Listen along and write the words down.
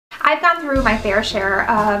I've gone through my fair share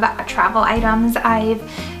of travel items. I've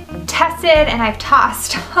tested and I've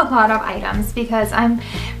tossed a lot of items because I'm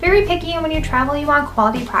very picky, and when you travel you want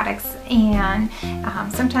quality products, and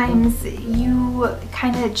sometimes you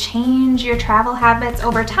kind of change your travel habits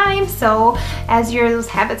over time, so as those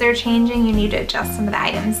habits are changing you need to adjust some of the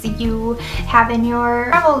items that you have in your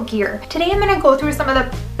travel gear. Today I'm going to go through some of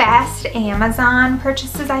the best Amazon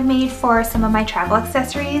purchases I made for some of my travel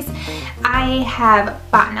accessories. I have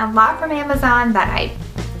bought a lot from Amazon that I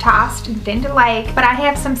tossed and didn't like, but I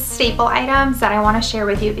have some staple items that I want to share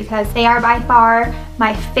with you because they are by far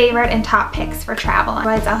my favorite and top picks for travel.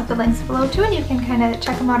 Otherwise, I'll have the links below too, and you can kind of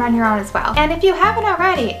check them out on your own as well. And if you haven't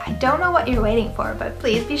already, I don't know what you're waiting for, but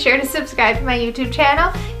please be sure to subscribe to my YouTube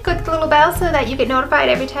channel. Click the little bell so that you get notified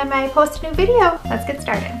every time I post a new video. Let's get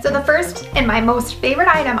started. So the first and my most favorite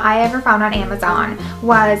item I ever found on Amazon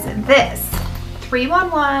was this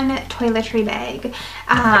 311 toiletry bag.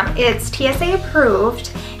 It's TSA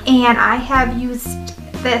approved, and I have used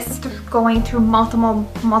this going through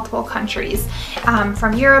multiple countries,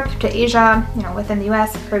 from Europe to Asia, you know, within the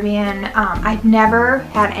US, Caribbean. I've never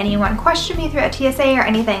had anyone question me through a TSA or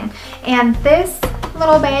anything. And this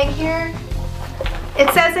little bag here,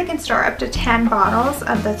 it says it can store up to 10 bottles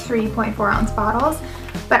of the 3.4 ounce bottles,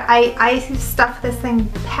 but I stuffed this thing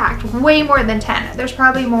packed way more than 10. There's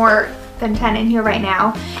probably more than 10 in here right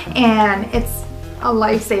now, and it's a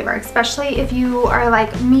lifesaver, especially if you are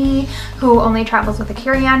like me who only travels with a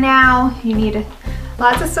carry-on now. You need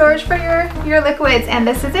lots of storage for your liquids, and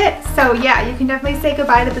this is it. So yeah, you can definitely say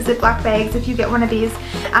goodbye to the Ziploc bags if you get one of these.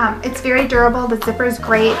 It's very durable, the zipper is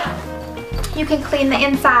great. You can clean the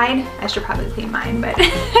inside. I should probably clean mine, but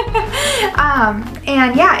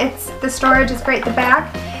and yeah, the storage is great. The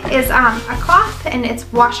back is a cloth and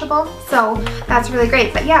it's washable, so that's really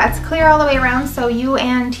great. But yeah, it's clear all the way around, so you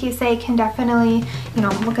and TSA can definitely, you know,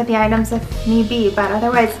 look at the items if need be. But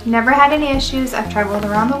otherwise, never had any issues. I've traveled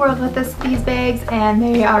around the world with these bags, and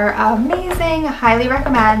they are amazing. Highly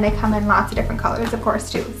recommend. They come in lots of different colors, of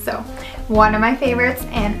course, too. So one of my favorites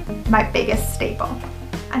and my biggest staple.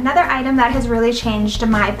 Another item that has really changed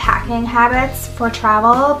my packing habits for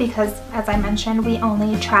travel, because as I mentioned, we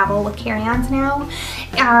only travel with carry-ons now,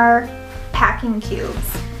 are packing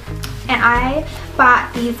cubes. And I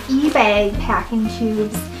bought these eBay packing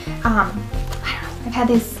cubes. I don't know, I've had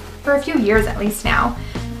these for a few years at least now.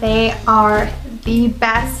 They are the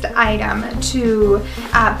best item to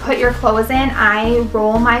put your clothes in. I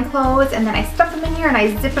roll my clothes and then I stuff them in here and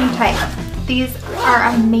I zip them tight. These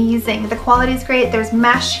are amazing. The quality is great. There's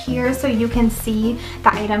mesh here so you can see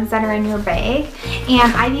the items that are in your bag.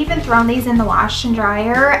 And I've even thrown these in the wash and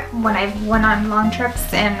dryer when I've went on long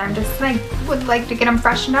trips and I'm just like, would like to get them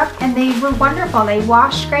freshened up. And they were wonderful. They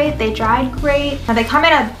washed great. They dried great. Now they come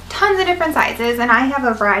in tons of different sizes, and I have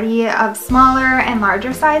a variety of smaller and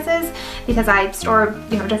larger sizes because I store,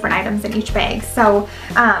 you know, different items in each bag. So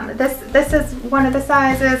this is one of the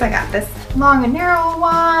sizes. I got this long and narrow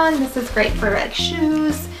one. This is great for like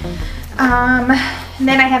shoes. And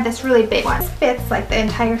then I have this really big one. This fits like the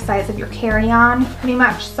entire size of your carry-on pretty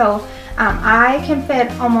much. So I can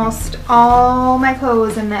fit almost all my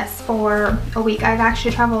clothes in this for a week. I've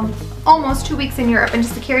actually traveled almost 2 weeks in Europe and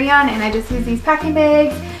just to carry on, and I just used these packing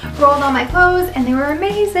bags, rolled all my clothes, and they were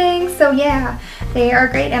amazing. So yeah, they are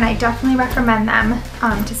great, and I definitely recommend them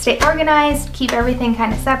to stay organized, keep everything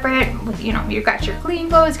kind of separate. With, you know, you've got your clean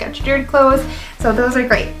clothes, got your dirty clothes, so those are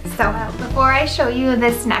great. So before I show you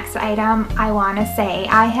this next item, I want to say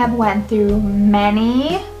I have went through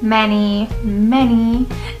many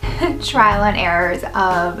trial and errors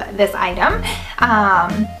of this item.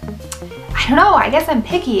 I don't know, I guess I'm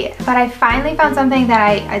picky, but I finally found something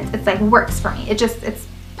that it's like works for me. It's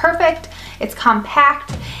perfect, it's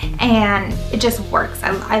compact, and it just works.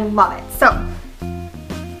 I love it. So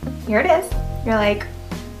here it is. You're like,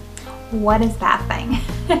 what is that thing?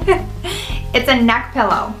 It's a neck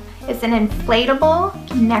pillow. It's an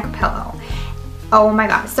inflatable neck pillow. Oh my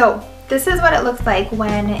god. So this is what it looks like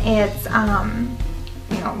when it's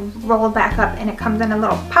you know, rolled back up, and it comes in a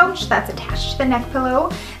little pouch that's attached to the neck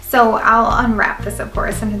pillow. So I'll unwrap this, of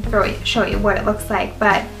course, and show you what it looks like.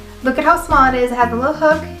 But look at how small it is. It has a little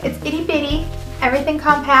hook. It's itty bitty. Everything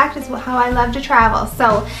compact is how I love to travel.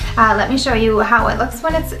 So let me show you how it looks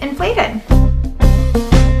when it's inflated.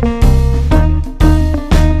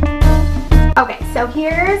 Okay, so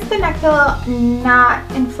here's the neck pillow not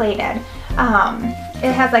inflated.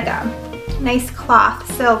 It has like a nice cloth,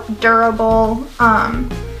 silk, durable,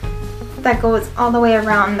 that goes all the way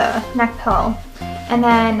around the neck pillow. And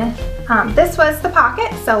then this was the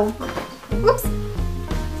pocket, so whoops.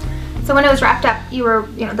 So when it was wrapped up, you were,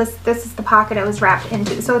 you know, this is the pocket it was wrapped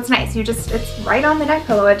into. So it's nice. You just, it's right on the neck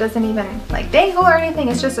pillow. It doesn't even like dangle or anything.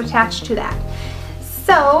 It's just attached to that.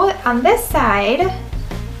 So on this side,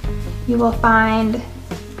 you will find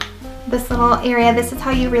this little area. This is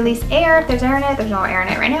how you release air. If there's air in it, there's no air in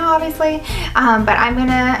it right now, obviously. But I'm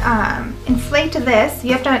gonna inflate this.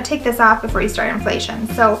 You have to take this off before you start inflation.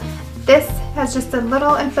 So this has just a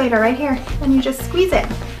little inflator right here, and you just squeeze it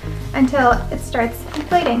until it starts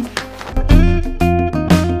inflating.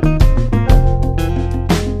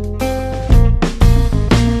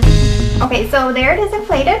 Okay, so there it is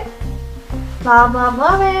inflated. Love, love,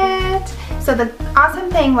 love it. So the awesome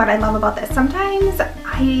thing, what I love about this, sometimes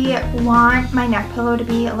I want my neck pillow to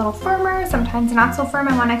be a little firmer, sometimes not so firm.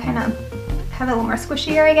 I want to kind of have it a little more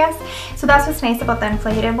squishier, I guess. So that's what's nice about the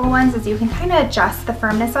inflatable ones, is you can kind of adjust the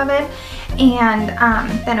firmness of it. And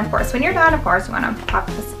then of course, when you're done, of course, you want to pop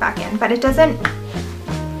this back in. But it doesn't,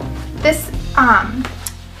 this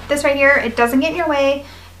right here, it doesn't get in your way.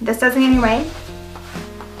 This doesn't get in your way.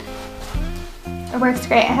 It works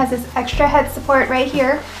great. It has this extra head support right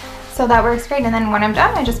here. So that works great. And then when I'm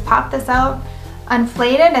done, I just pop this out,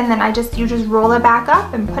 inflate it, and then you just roll it back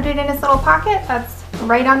up and put it in this little pocket. That's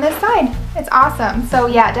right on this side. It's awesome. So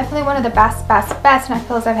yeah, definitely one of the best neck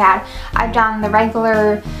pillows I've had. I've done the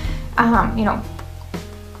regular, you know,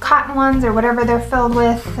 cotton ones or whatever they're filled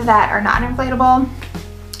with that are not inflatable,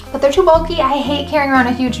 but they're too bulky. I hate carrying around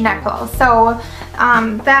a huge neck pillow. So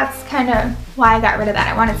that's kind of why I got rid of that.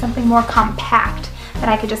 I wanted something more compact that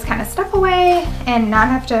I could just kind of stuff away and not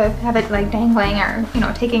have to have it like dangling or, you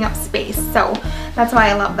know, taking up space. So that's why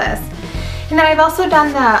I love this. And then I've also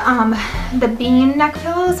done the bean neck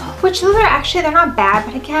pillows, which those are actually, they're not bad,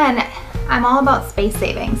 but again, I'm all about space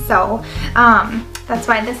saving. So that's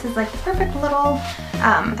why this is like the perfect little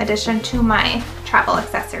addition to my travel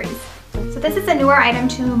accessories. So this is a newer item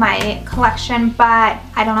to my collection, but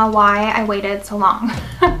I don't know why I waited so long.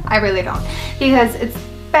 I really don't, because it's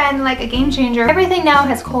been like a game changer. Everything now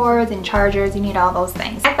has cords and chargers. You need all those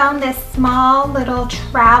things. I found this small little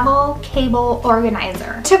travel cable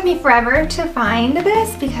organizer. It took me forever to find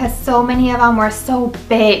this because so many of them were so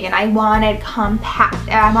big and I wanted compact.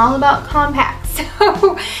 I'm all about compact.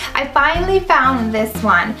 So I finally found this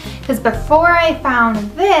one, because before I found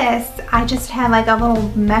this, I just had like a little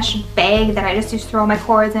mesh bag that I just used to throw my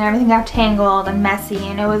cords, and everything got tangled and messy,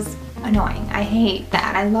 and it was annoying. I hate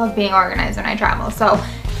that. I love being organized when I travel. So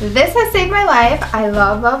this has saved my life. I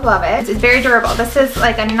love, love, love it. It's very durable. This is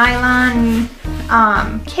like a nylon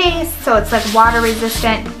case, so it's like water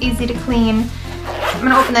resistant, easy to clean. I'm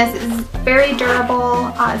gonna open this. It's very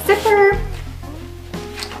durable zipper.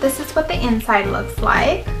 This is what the inside looks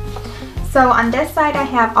like. So on this side I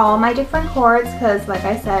have all my different cords, because like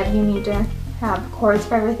I said, you need to have cords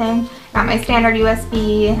for everything. Got my standard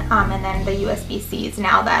USB and then the USB-Cs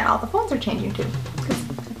now that all the phones are changing to.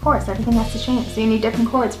 Of course, everything has to change, so you need different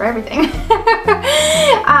cords for everything.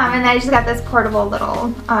 And then I just got this portable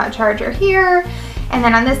little charger here. And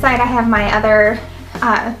then on this side I have my other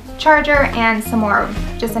charger and some more,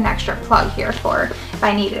 just an extra plug here for if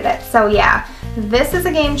I needed it. So yeah, this is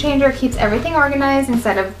a game changer. It keeps everything organized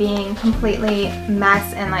instead of being completely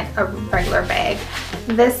mess in like a regular bag.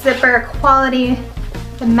 This zipper quality,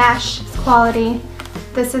 the mesh is quality.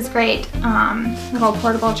 This is great. Little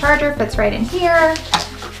portable charger fits right in here.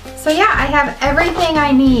 So yeah, I have everything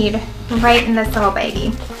I need right in this little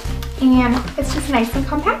baggie. And it's just nice and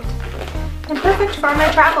compact and perfect for my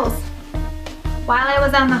travels. While I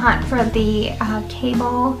was on the hunt for the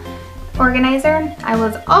cable organizer, I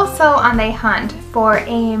was also on the hunt for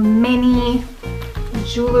a mini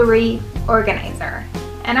jewelry organizer,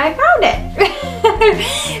 and I found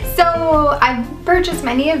it. So I've purchased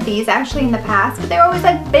many of these actually in the past, but they're always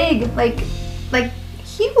like big, like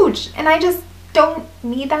huge, and I just don't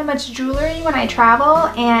need that much jewelry when I travel,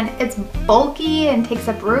 and it's bulky and takes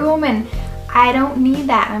up room, and I don't need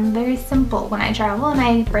that. I'm very simple when I travel, and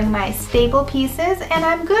I bring my staple pieces and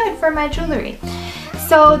I'm good for my jewelry.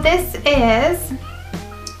 So this is,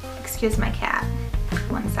 excuse my cat,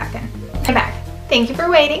 1 second. I'm back. Thank you for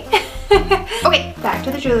waiting. Okay, back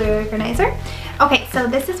to the jewelry organizer. Okay, so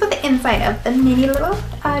this is what the inside of the mini little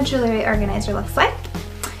jewelry organizer looks like.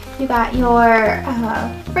 You got your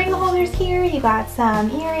ring holders here. You got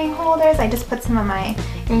some earring holders. I just put some of my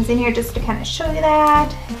earrings in here just to kind of show you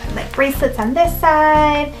that. Like bracelets on this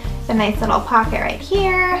side. A nice little pocket right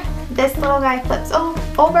here. This little guy flips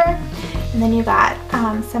over. And then you got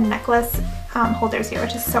some necklace holders here,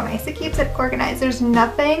 which is so nice. It keeps it organized. There's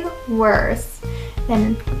nothing worse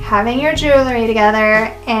than having your jewelry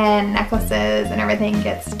together and necklaces and everything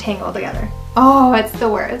gets tangled together. Oh, it's the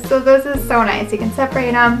worst. So this is so nice. You can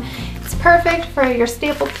separate them It's perfect for your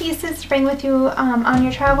staple pieces to bring with you on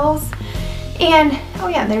your travels. And, oh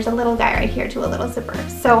yeah, there's a little guy right here too, a little zipper.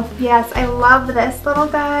 So yes, I love this little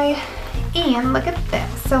guy. And look at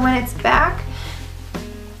this. So when it's back,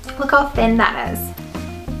 look how thin that is.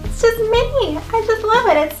 It's just mini. I just love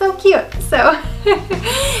it. It's so cute. So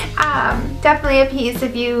definitely a piece.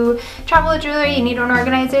 If you travel with jewelry, you need an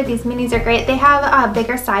organizer. These minis are great. They have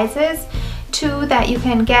bigger sizes too that you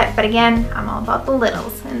can get. But again, I'm all about the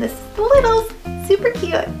littles. And this is the littles. Super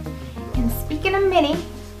cute. And speaking of mini,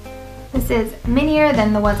 this is minier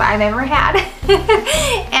than the ones I've ever had.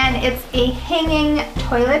 And it's a hanging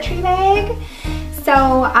toiletry bag. So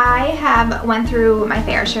I have went through my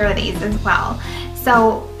fair share of these as well.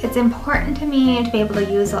 So it's important to me to be able to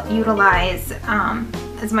utilize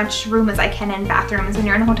as much room as I can in bathrooms when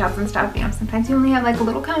you're in hotels and stuff. You know, sometimes you only have like a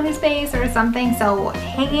little counter space or something. So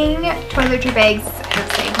hanging toiletry bags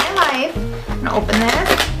have saved my life. I'm gonna open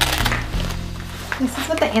this. This is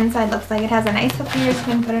what the inside looks like. It has a nice hook here so you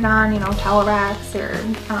can put it on, you know, towel racks or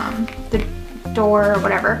the door or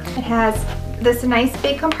whatever. It has this nice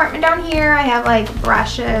big compartment down here. I have like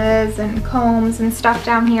brushes and combs and stuff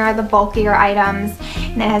down here, the bulkier items.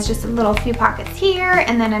 And it has just a little few pockets here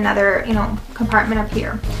and then another, you know, compartment up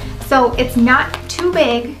here. So it's not too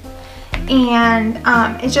big. And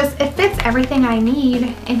it fits everything I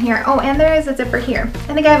need in here. Oh, and there is a zipper here.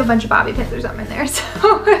 I think I have a bunch of bobby pins or something in there.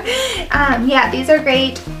 So yeah, these are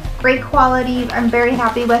great quality. I'm very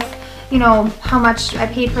happy with, you know, how much I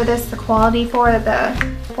paid for this, the quality for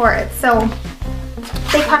it. So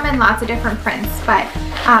they come in lots of different prints, but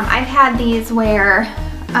I've had these where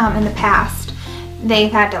in the past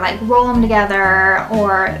they've had to like roll them together,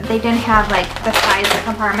 or they didn't have like the size of the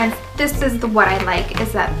compartments. This is what I like,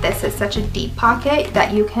 is that this is such a deep pocket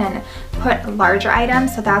that you can put larger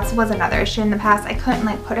items. So that was another issue in the past. I couldn't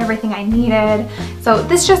like put everything I needed. So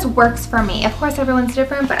this just works for me. Of course everyone's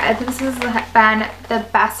different, but this has been the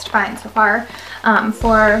best find so far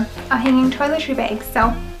for a hanging toiletry bag.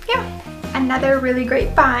 So yeah. Another really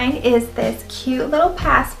great find is this cute little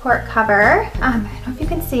passport cover. I don't know if you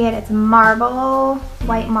can see it. It's marble,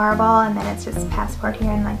 white marble, and then it's just passport here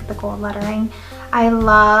in like the gold lettering. I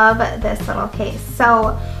love this little case.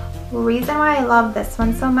 So the reason why I love this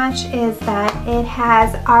one so much is that it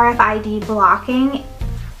has RFID blocking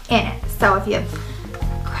in it. So if you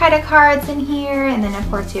have credit cards in here, and then of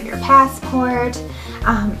course you have your passport.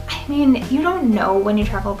 I mean, you don't know when you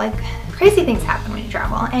travel, like crazy things happen when you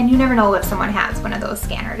travel, and you never know if someone has one of those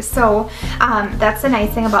scanners. So that's the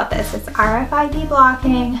nice thing about this. It's RFID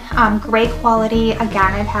blocking, great quality.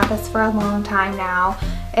 Again, I've had this for a long time now.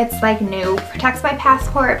 It's like new. Protects my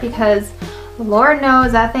passport because Lord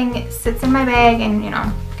knows that thing sits in my bag and, you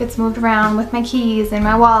know, gets moved around with my keys and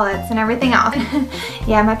my wallets and everything else.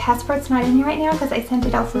 Yeah, my passport's not in here right now because I sent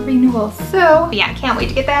it out for renewal. So yeah, I can't wait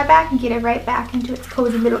to get that back and get it right back into its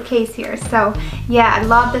cozy little case here. So yeah, I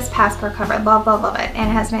love this passport cover. Love, love, love it. And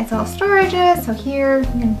it has nice little storages. So here you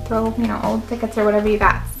can throw, you know, old tickets or whatever you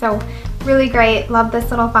got. So really great. Love this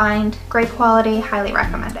little find. Great quality. Highly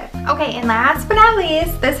recommend it. Okay, and last but not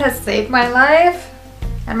least, this has saved my life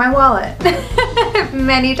and my wallet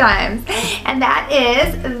many times, and that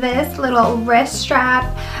is this little wrist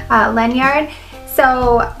strap lanyard.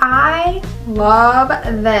 So I love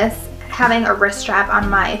this, having a wrist strap on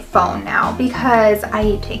my phone now, because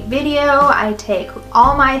I take video, I take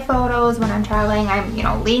all my photos when I'm traveling. I'm, you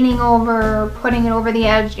know, leaning over, putting it over the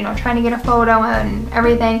edge, you know, trying to get a photo and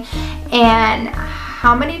everything. And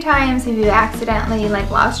how many times have you accidentally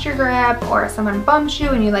like lost your grip, or someone bumps you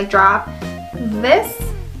and you like drop? This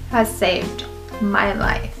has saved my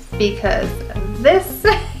life, because this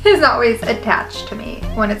is always attached to me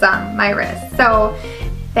when it's on my wrist. So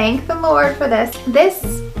thank the Lord for this.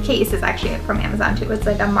 This case is actually from Amazon too. It's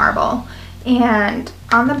like a marble, and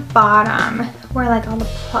on the bottom where like all the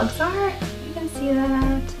plugs are, you can see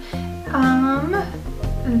that,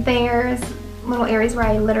 there's little areas where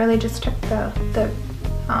I literally just took the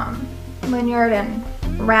lanyard and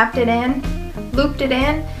wrapped it in, looped it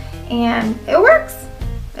in, and it works.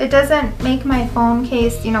 It doesn't make my phone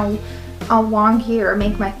case, you know, all wonky or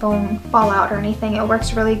make my phone fall out or anything. It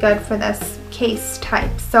works really good for this case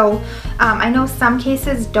type. So I know some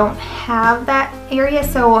cases don't have that area,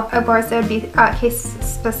 so of course it would be case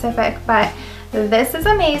specific, but this is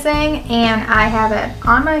amazing, and I have it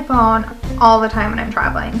on my phone all the time when I'm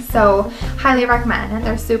traveling. So highly recommend, and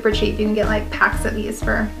they're super cheap. You can get like packs of these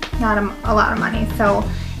for not a lot of money. So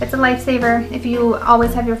it's a lifesaver if you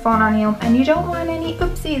always have your phone on you and you don't want any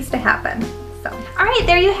oopsies to happen. So, all right,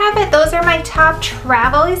 there you have it. Those are my top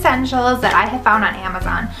travel essentials that I have found on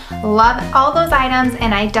Amazon. Love all those items,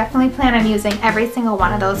 and I definitely plan on using every single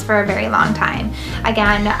one of those for a very long time.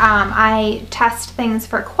 Again, I test things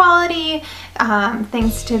for quality,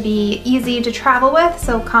 things to be easy to travel with,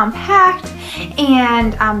 so compact,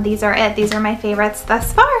 and these are it. These are my favorites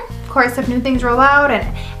thus far. Of course, if new things roll out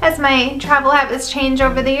and as my travel habits change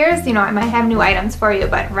over the years, you know, I might have new items for you,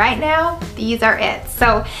 but right now, these are it.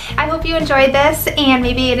 So I hope you enjoyed this and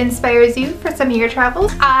maybe it inspires you for some of your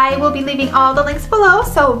travels. I will be leaving all the links below,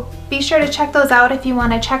 so be sure to check those out if you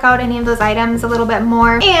want to check out any of those items a little bit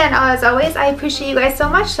more. And as always, I appreciate you guys so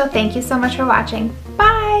much, so thank you so much for watching.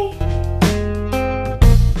 Bye!